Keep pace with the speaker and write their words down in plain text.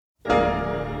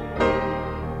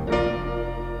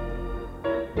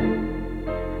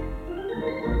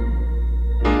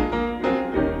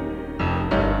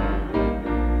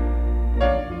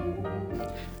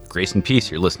Grace and peace,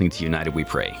 you're listening to United We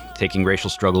Pray. Taking racial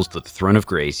struggles to the throne of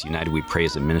grace, United We Pray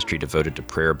is a ministry devoted to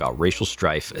prayer about racial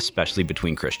strife, especially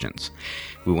between Christians.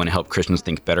 We want to help Christians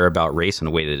think better about race in a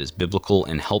way that is biblical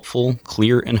and helpful,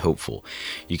 clear and hopeful.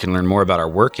 You can learn more about our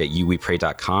work at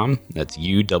uwepray.com. That's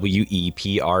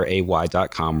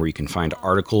uwepray.com, where you can find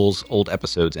articles, old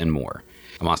episodes, and more.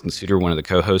 I'm Austin Suter, one of the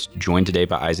co-hosts, joined today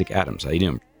by Isaac Adams. How you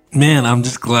doing? Man, I'm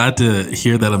just glad to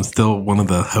hear that I'm still one of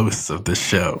the hosts of this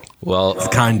show. Well, it's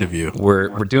kind of you. We're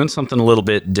doing something a little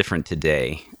bit different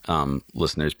today,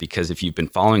 listeners, because if you've been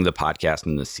following the podcast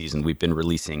in this season, we've been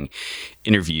releasing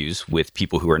interviews with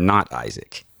people who are not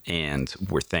Isaac. And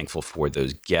we're thankful for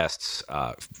those guests.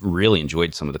 Really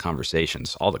enjoyed some of the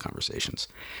conversations, all the conversations.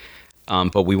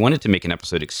 But we wanted to make an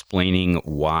episode explaining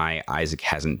why Isaac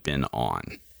hasn't been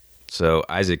on. So,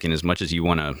 Isaac, in as much as you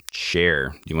want to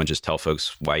share, you want to just tell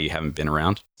folks why you haven't been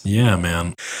around? Yeah,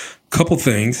 man. Couple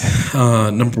things.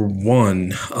 Number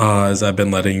one is I've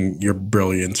been letting your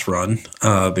brilliance run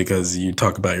because you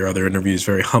talk about your other interviews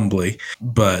very humbly,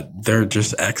 but they're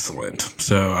just excellent.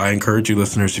 So I encourage you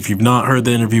listeners, if you've not heard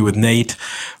the interview with Nate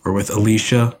or with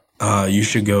Alicia, you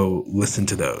should go listen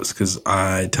to those because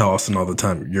I tell Austin all the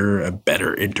time, you're a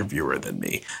better interviewer than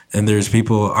me. And there's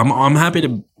people, I'm happy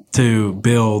to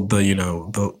build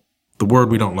the word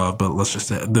we don't love, but let's just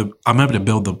say I'm happy to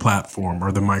build the platform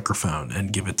or the microphone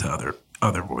and give it to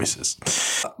other voices.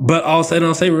 But I'll say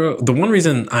the one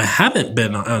reason I haven't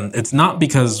been on, it's not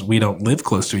because we don't live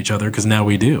close to each other, because now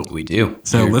we do. We do.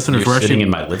 So listeners, we're sitting in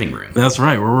my living room. That's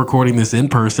right. We're recording this in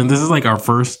person. This is like our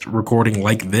first recording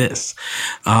like this.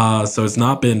 So it's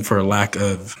not been for lack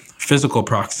of physical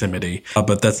proximity,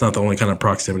 but that's not the only kind of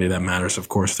proximity that matters. Of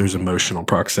course, there's emotional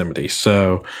proximity.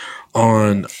 So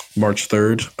on March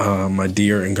 3rd, my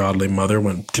dear and godly mother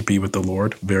went to be with the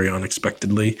Lord very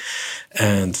unexpectedly.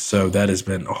 And so that has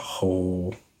been a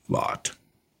whole lot.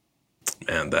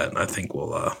 And that I think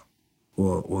we'll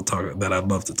talk, that I'd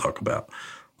love to talk about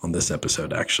on this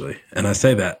episode, actually. And I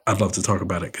say that I'd love to talk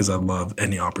about it because I love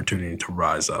any opportunity to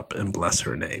rise up and bless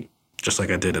her name. Just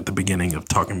like I did at the beginning of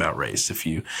talking about race. If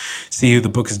you see who the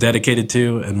book is dedicated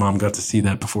to, and Mom got to see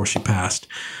that before she passed,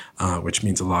 which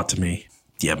means a lot to me.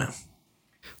 Yeah, man.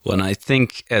 Well, and I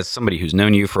think as somebody who's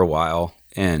known you for a while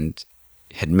and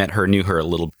had met her, knew her a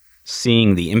little,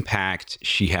 seeing the impact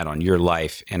she had on your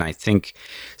life, and I think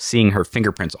seeing her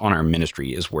fingerprints on our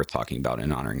ministry is worth talking about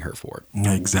and honoring her for it.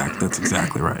 Exactly. That's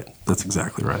exactly right. That's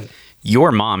exactly right.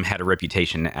 Your mom had a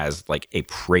reputation as like a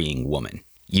praying woman.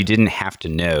 You didn't have to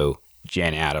know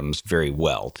Jan Adams very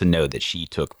well to know that she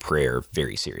took prayer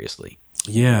very seriously.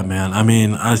 Yeah, man. I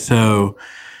mean, so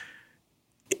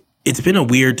it's been a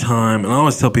weird time, and I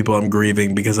always tell people I'm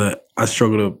grieving because I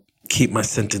struggle to keep my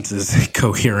sentences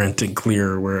coherent and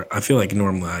clear, where I feel like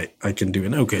normally I can do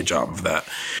an okay job of that.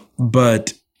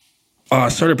 But I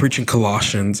started preaching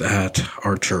Colossians at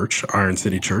our church, Iron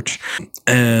City Church,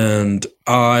 and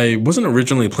I wasn't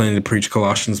originally planning to preach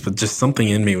Colossians, but just something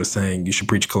in me was saying you should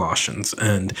preach Colossians.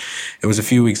 And it was a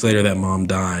few weeks later that Mom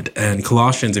died. And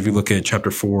Colossians, if you look at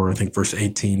chapter 4, I think verse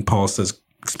 18, Paul says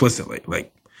explicitly,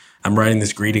 like, I'm writing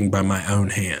this greeting by my own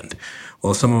hand.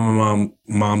 Well, some of my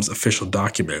mom's official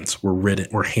documents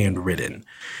were handwritten.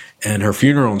 And her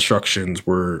funeral instructions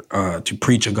were to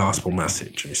preach a gospel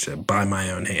message. He said, by my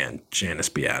own hand, Janice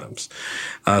B. Adams.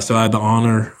 So I had the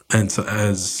honor, and so,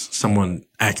 as someone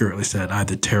accurately said, I had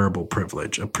the terrible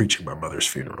privilege of preaching my mother's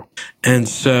funeral. And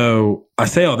so I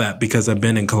say all that because I've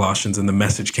been in Colossians, and the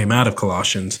message came out of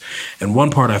Colossians. And one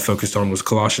part I focused on was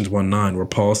Colossians 1:9, where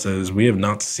Paul says, we have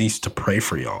not ceased to pray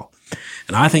for y'all.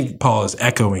 And I think Paul is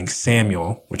echoing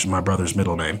Samuel, which is my brother's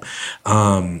middle name,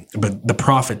 but the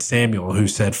prophet Samuel, who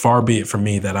said, far be it from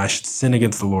me that I should sin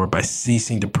against the Lord by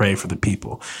ceasing to pray for the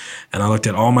people. And I looked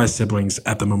at all my siblings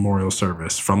at the memorial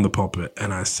service from the pulpit,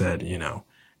 and I said,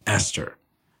 Esther,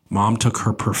 Mom took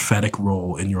her prophetic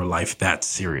role in your life that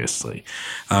seriously.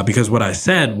 Because what I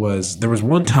said was, there was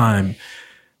one time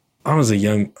I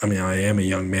am a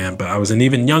young man, but I was an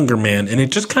even younger man. And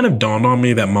it just kind of dawned on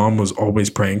me that Mom was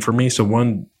always praying for me. So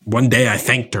one day I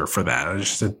thanked her for that. I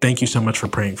just said, thank you so much for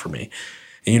praying for me.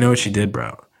 And you know what she did,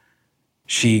 bro?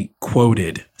 She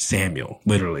quoted Samuel,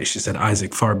 literally. She said,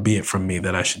 Isaac, far be it from me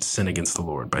that I should sin against the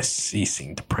Lord by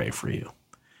ceasing to pray for you.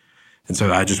 And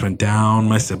so I just went down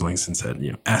my siblings and said,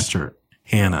 Esther,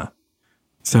 Hannah.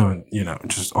 So,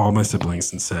 just all my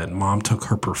siblings, and said, Mom took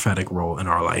her prophetic role in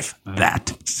our life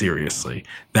that seriously.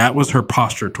 That was her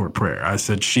posture toward prayer. I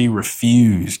said she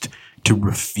refused to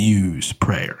refuse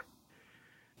prayer.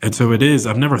 And so it is,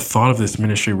 I've never thought of this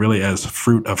ministry really as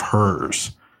fruit of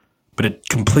hers, but it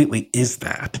completely is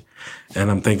that. And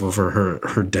I'm thankful for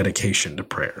her dedication to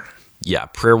prayer. Yeah,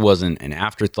 prayer wasn't an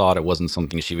afterthought. It wasn't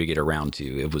something she would get around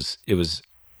to. It was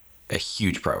a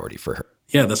huge priority for her.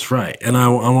 Yeah, that's right. And I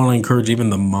want to encourage even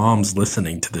the moms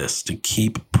listening to this to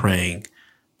keep praying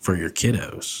for your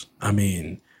kiddos. I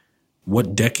mean,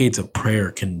 what decades of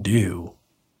prayer can do.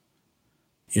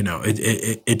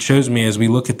 It shows me as we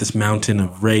look at this mountain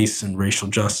of race and racial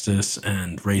justice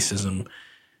and racism,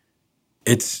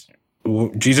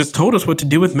 Jesus told us what to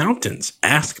do with mountains.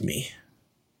 Ask me,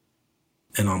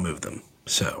 and I'll move them.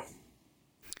 So,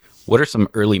 What are some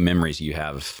early memories you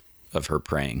have of her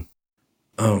praying?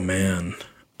 oh man.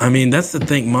 I mean, that's the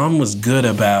thing. Mom was good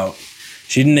about,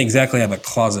 she didn't exactly have a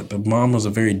closet, but mom was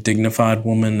a very dignified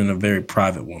woman and a very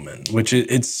private woman, which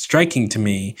it's striking to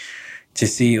me to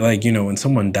see, like, when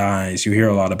someone dies, you hear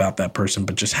a lot about that person,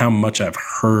 but just how much I've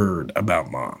heard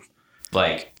about mom.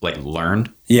 Like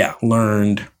learned? Yeah,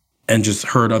 learned and just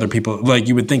heard other people. Like,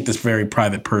 you would think this very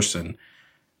private person,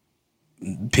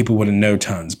 people wouldn't know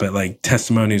tons, but like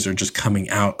testimonies are just coming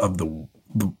out of the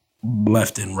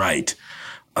left and right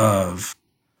of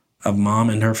mom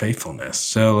and her faithfulness.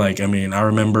 So, like, I mean, I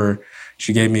remember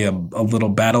she gave me a little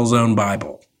Battle Zone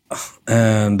Bible.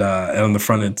 And on the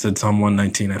front it said Psalm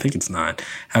 119, I think it's 9.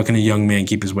 How can a young man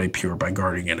keep his way pure? By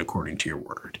guarding it according to your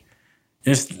word.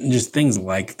 Just things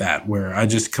like that where I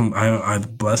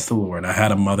bless the Lord. I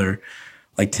had a mother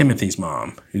like Timothy's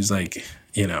mom who's like,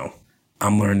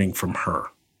 I'm learning from her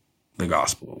the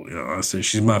gospel. So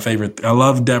she's my favorite. I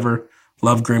love Dever,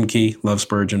 love Grimke, love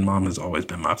Spurgeon. Mom has always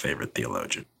been my favorite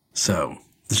theologian. So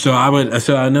I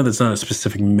know that's not a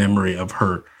specific memory of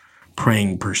her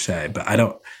praying per se, but I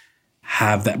don't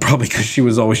have that probably because she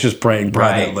was always just praying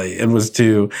privately. Right. This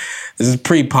is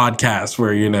pre-podcast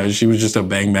where, she was just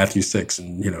obeying Matthew 6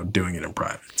 and, doing it in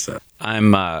private. So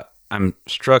I'm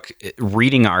struck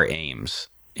reading our aims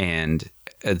and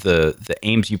the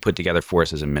aims you put together for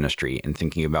us as a ministry and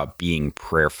thinking about being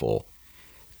prayerful.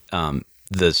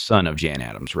 The son of Jan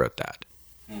Adams wrote that.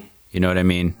 You know what I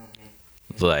mean?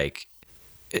 Mm-hmm. Like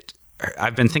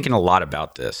I've been thinking a lot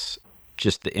about this.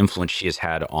 Just the influence she has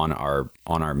had on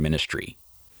our ministry.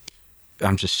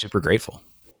 I'm just super grateful.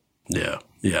 Yeah.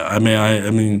 I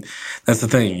mean, that's the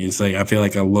thing. It's like I feel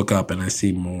like I look up and I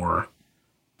see more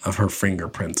of her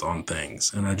fingerprints on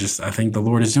things, and I think the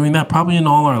Lord is doing that probably in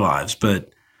all our lives, but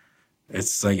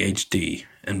it's like HD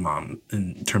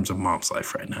in terms of mom's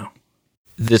life right now.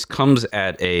 This comes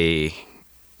at a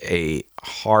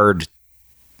hard.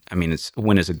 I mean,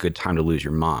 when is a good time to lose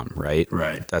your mom, right?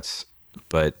 Right.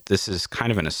 But this is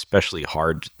kind of an especially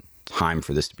hard time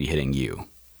for this to be hitting you.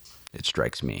 It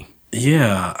strikes me.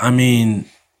 Yeah, I mean,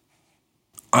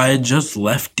 I had just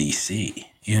left DC,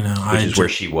 which is where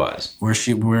she was. Where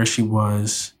she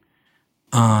was,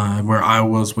 where I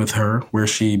was with her, where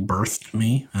she birthed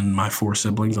me and my 4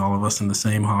 siblings, all of us in the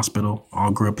same hospital,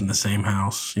 all grew up in the same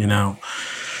house,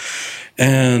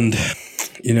 And,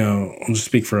 I'll just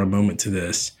speak for a moment to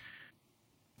this.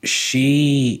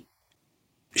 She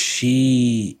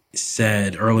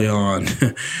said early on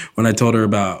when I told her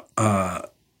about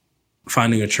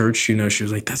finding a church, she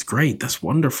was like, that's great. That's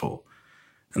wonderful.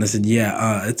 And I said,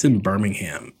 yeah, it's in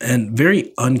Birmingham. And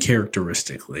very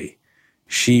uncharacteristically,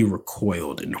 she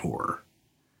recoiled in horror.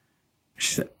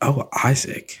 She said, oh,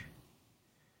 Isaac,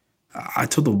 I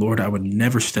told the Lord I would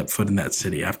never step foot in that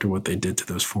city after what they did to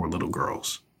those 4 little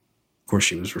girls. Of course,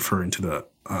 she was referring to the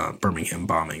Birmingham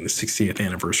bombing, the 60th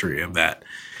anniversary of that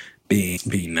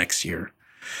being next year.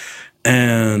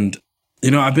 And,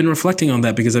 I've been reflecting on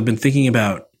that because I've been thinking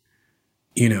about,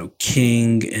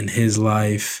 King and his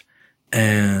life.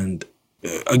 And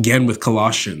again, with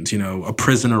Colossians, a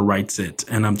prisoner writes it.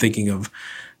 And I'm thinking of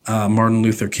Martin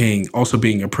Luther King also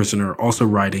being a prisoner, also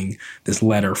writing this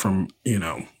letter from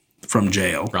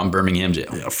jail. From Birmingham jail.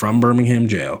 Yeah, from Birmingham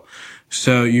jail.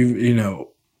 So,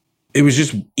 it was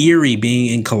just eerie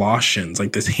being in Colossians,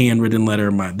 like this handwritten letter.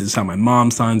 This is how my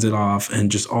mom signs it off, and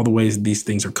just all the ways these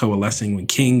things are coalescing. When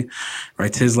King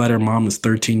writes his letter, mom is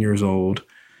 13 years old.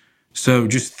 So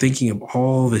just thinking of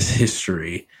all this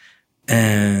history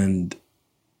and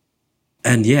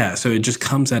yeah, so it just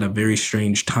comes at a very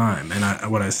strange time. And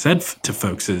what I said to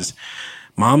folks is,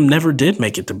 mom never did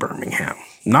make it to Birmingham.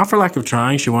 Not for lack of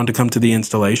trying. She wanted to come to the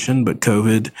installation, but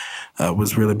COVID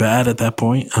was really bad at that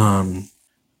point.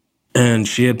 And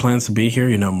she had plans to be here,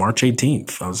 March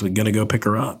 18th. I was going to go pick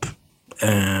her up.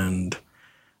 And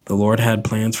the Lord had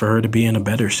plans for her to be in a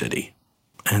better city.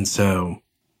 And so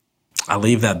I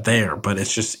leave that there. But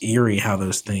it's just eerie how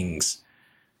those things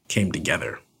came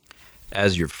together.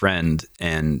 As your friend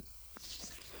and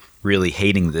really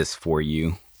hating this for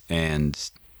you and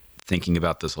thinking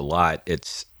about this a lot,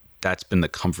 that's been the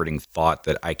comforting thought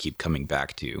that I keep coming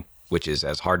back to which is,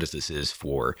 as hard as this is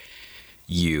for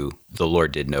you, the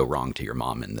Lord did no wrong to your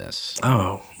mom in this.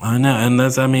 Oh, I know. And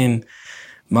that's, I mean,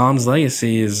 mom's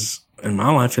legacy is in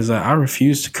my life is that I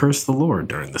refuse to curse the Lord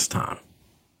during this time.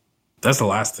 That's the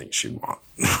last thing she'd want,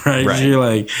 right? Right. She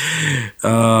like,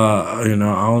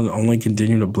 I'll only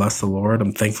continue to bless the Lord.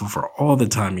 I'm thankful for all the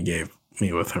time He gave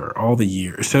me with her, all the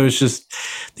years. So it's just,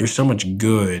 there's so much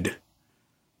good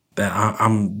that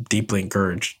I'm deeply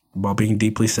encouraged while being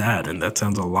deeply sad. And that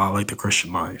sounds a lot like the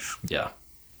Christian life. Yeah.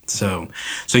 So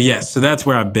yes, so that's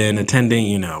where I've been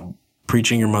attending,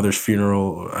 preaching your mother's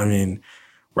funeral. I mean,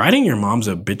 writing your mom's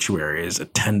obituary is a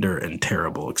tender and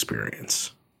terrible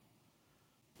experience.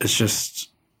 It's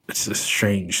a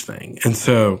strange thing. And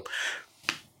so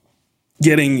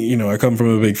getting, I come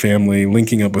from a big family,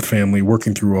 linking up with family,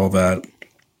 working through all that.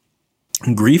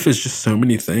 And grief is just so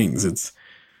many things.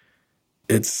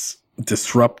 It's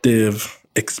disruptive,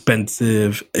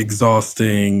 expensive,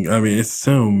 exhausting. I mean, it's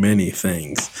so many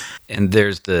things. And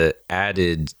there's the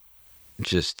added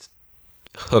just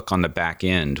hook on the back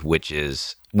end, which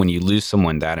is when you lose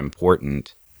someone that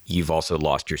important, you've also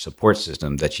lost your support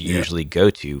system that you usually go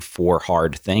to for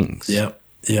hard things. Yeah.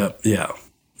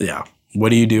 What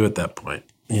do you do at that point?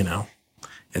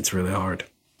 It's really hard.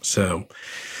 So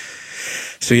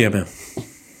yeah, man.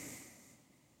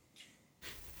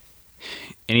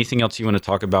 Anything else you want to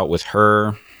talk about with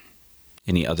her?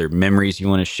 Any other memories you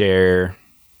want to share?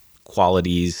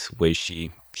 Qualities, ways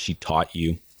she taught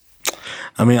you?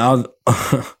 I mean,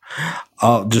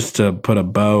 I'll just to put a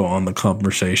bow on the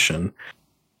conversation.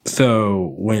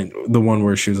 So when the one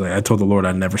where she was like, I told the Lord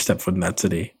I'd never step foot in that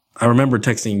city. I remember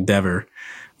texting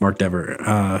Mark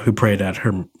Dever, who prayed at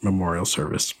her memorial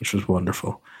service, which was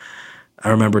wonderful. I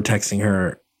remember texting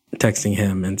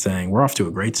him and saying, we're off to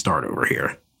a great start over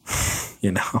here,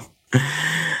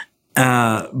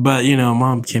 But,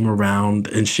 Mom came around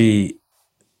and she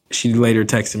later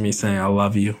texted me saying, I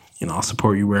love you. I'll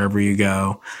support you wherever you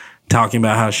go. Talking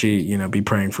about how she, be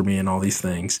praying for me and all these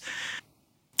things.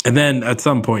 And then at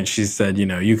some point she said,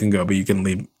 you can go, but you can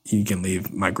leave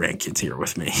my grandkids here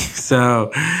with me.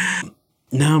 So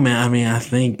no, man, I mean,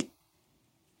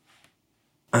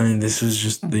 this was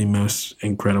just the most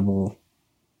incredible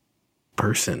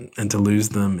person, and to lose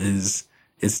them it's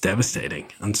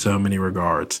devastating in so many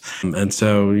regards. And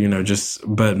so,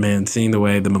 but man, seeing the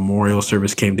way the memorial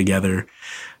service came together,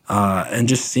 and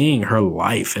just seeing her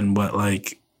life and what, I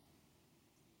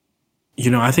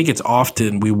think it's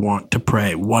often we want to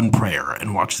pray one prayer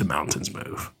and watch the mountains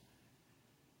move.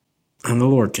 And the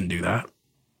Lord can do that.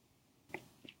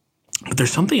 But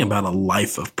there's something about a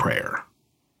life of prayer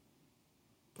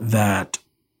that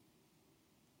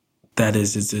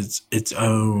is its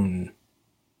own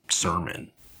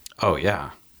sermon. Oh,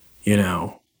 yeah.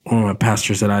 One of my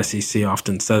pastors at ICC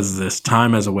often says this: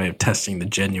 time as a way of testing the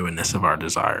genuineness of our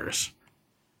desires.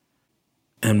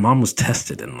 And Mom was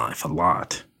tested in life a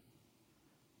lot,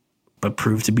 but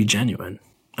proved to be genuine.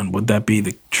 And would that be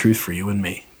the truth for you and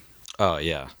me? Oh,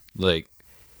 yeah. Like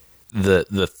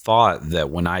the thought that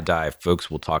when I die,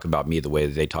 folks will talk about me the way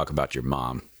that they talk about your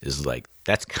mom is like,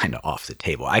 that's kind of off the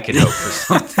table. I could hope for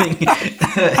something.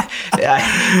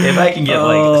 If I can get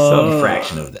some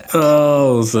fraction of that.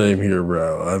 Oh, same here,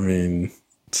 bro. I mean,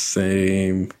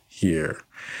 same here.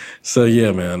 So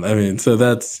yeah, man. So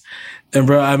that's, and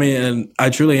bro, and I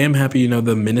truly am happy,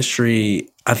 the ministry,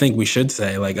 I think we should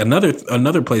say,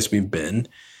 another place we've been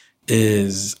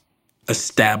is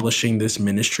establishing this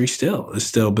ministry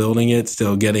still building it,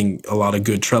 still getting a lot of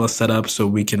good trellis set up so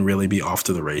we can really be off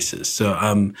to the races. So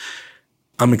I'm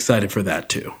excited for that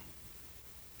too.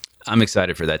 I'm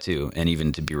excited for that too. And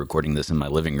even to be recording this in my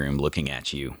living room, looking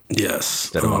at you.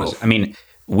 Yes.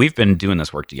 We've been doing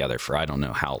this work together for I don't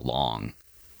know how long.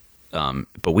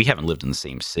 But we haven't lived in the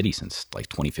same city since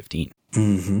 2015.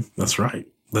 Mm-hmm. That's right.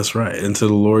 And so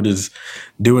the Lord is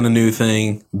doing a new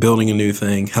thing, building a new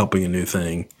thing, helping a new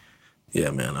thing.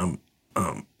 Yeah, man,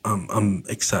 I'm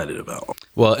excited about.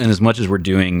 Well, and as much as we're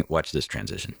doing, watch this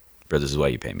transition, bro. This is why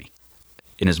you pay me.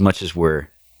 In as much as we're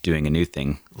doing a new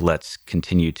thing, let's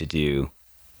continue to do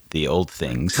the old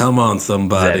things. Come on,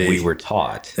 somebody. That we were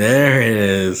taught. There it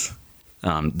is.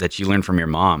 That you learned from your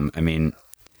mom. I mean,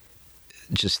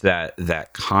 just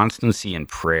that constancy in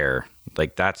prayer,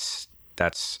 that's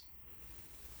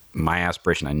my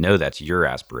aspiration. I know that's your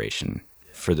aspiration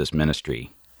for this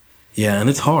ministry. Yeah, and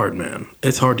it's hard, man.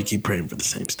 It's hard to keep praying for the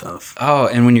same stuff. Oh,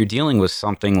 and when you're dealing with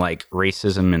something like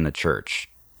racism in the church,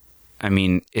 I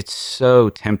mean, it's so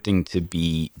tempting to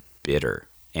be bitter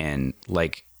and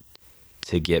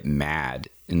to get mad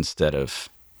instead of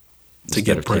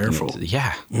prayerful.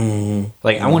 Yeah. Mm-hmm.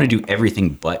 I want to do everything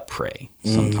but pray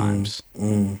sometimes.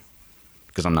 Mm-hmm.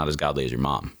 because I'm not as godly as your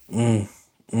mom.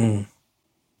 Well,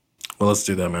 let's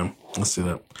do that, man. Let's do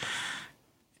that.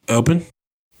 Open?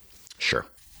 Sure.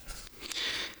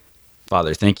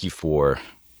 Father, thank you for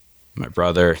my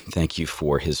brother. Thank you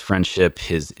for his friendship,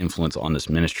 his influence on this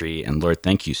ministry. And Lord,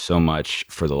 thank you so much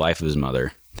for the life of his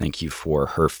mother. Thank you for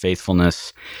her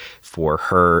faithfulness, for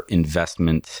her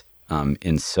investment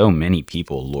in so many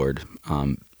people, Lord,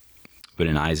 but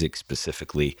in Isaac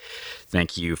specifically.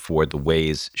 Thank you for the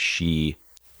ways she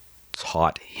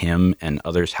taught him and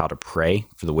others how to pray,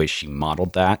 for the way she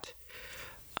modeled that,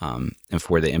 and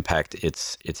for the impact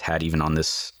it's had even on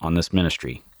this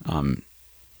ministry.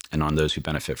 And on those who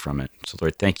benefit from it. So,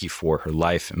 Lord, thank you for her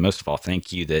life. And most of all,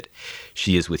 thank you that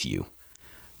she is with you,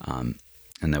 and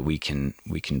that we can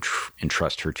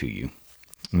entrust her to you.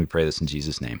 And we pray this in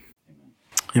Jesus' name.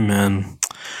 Amen.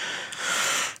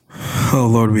 Oh,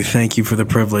 Lord, we thank you for the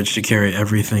privilege to carry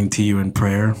everything to you in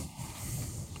prayer.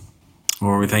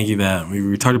 Lord, we thank you that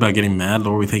we talked about getting mad.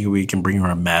 Lord, we thank you we can bring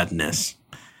our madness,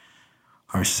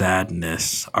 our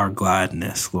sadness, our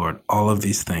gladness, Lord, all of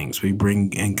these things we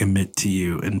bring and commit to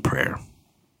you in prayer.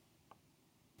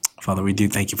 Father, we do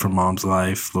thank you for Mom's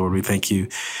life. Lord, we thank you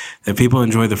that people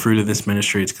enjoy the fruit of this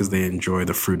ministry. It's because they enjoy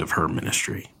the fruit of her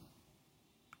ministry.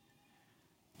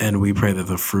 And we pray that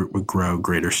the fruit would grow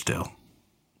greater still.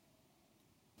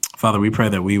 Father, we pray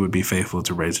that we would be faithful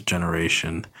to raise a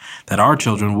generation, that our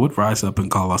children would rise up and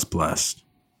call us blessed.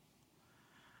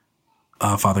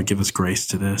 Father, give us grace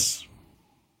to this.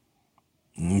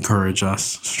 Encourage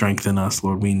us, strengthen us.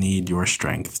 Lord, we need your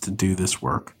strength to do this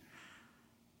work.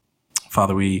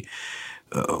 Father, we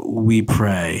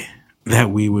pray that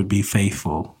we would be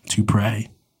faithful to pray.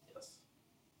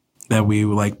 That we,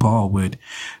 like Paul, would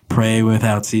pray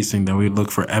without ceasing, that we would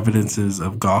look for evidences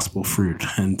of gospel fruit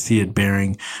and see it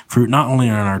bearing fruit not only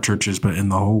in our churches, but in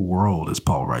the whole world, as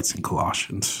Paul writes in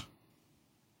Colossians.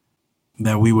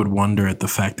 That we would wonder at the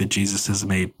fact that Jesus has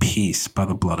made peace by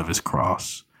the blood of his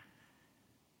cross,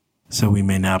 so we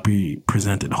may now be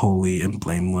presented holy and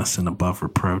blameless and above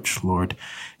reproach, Lord,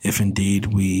 if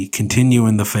indeed we continue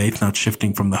in the faith, not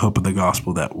shifting from the hope of the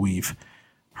gospel that we've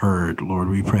heard. Lord,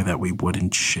 we pray that we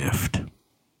wouldn't shift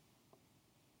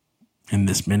in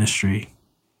this ministry,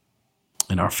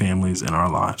 in our families, in our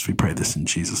lives. We pray this in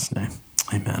Jesus' name.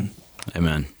 Amen.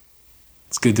 Amen.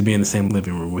 It's good to be in the same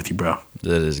living room with you, bro.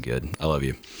 That is good. I love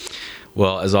you.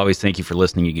 Well, as always, thank you for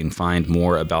listening. You can find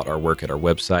more about our work at our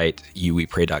website,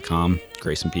 youwepray.com.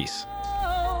 Grace and peace.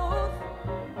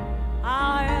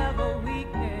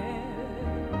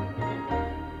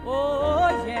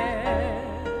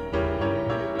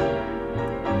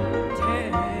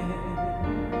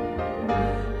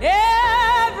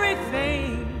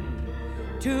 Everything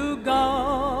to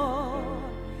God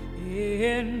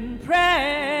in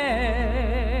prayer.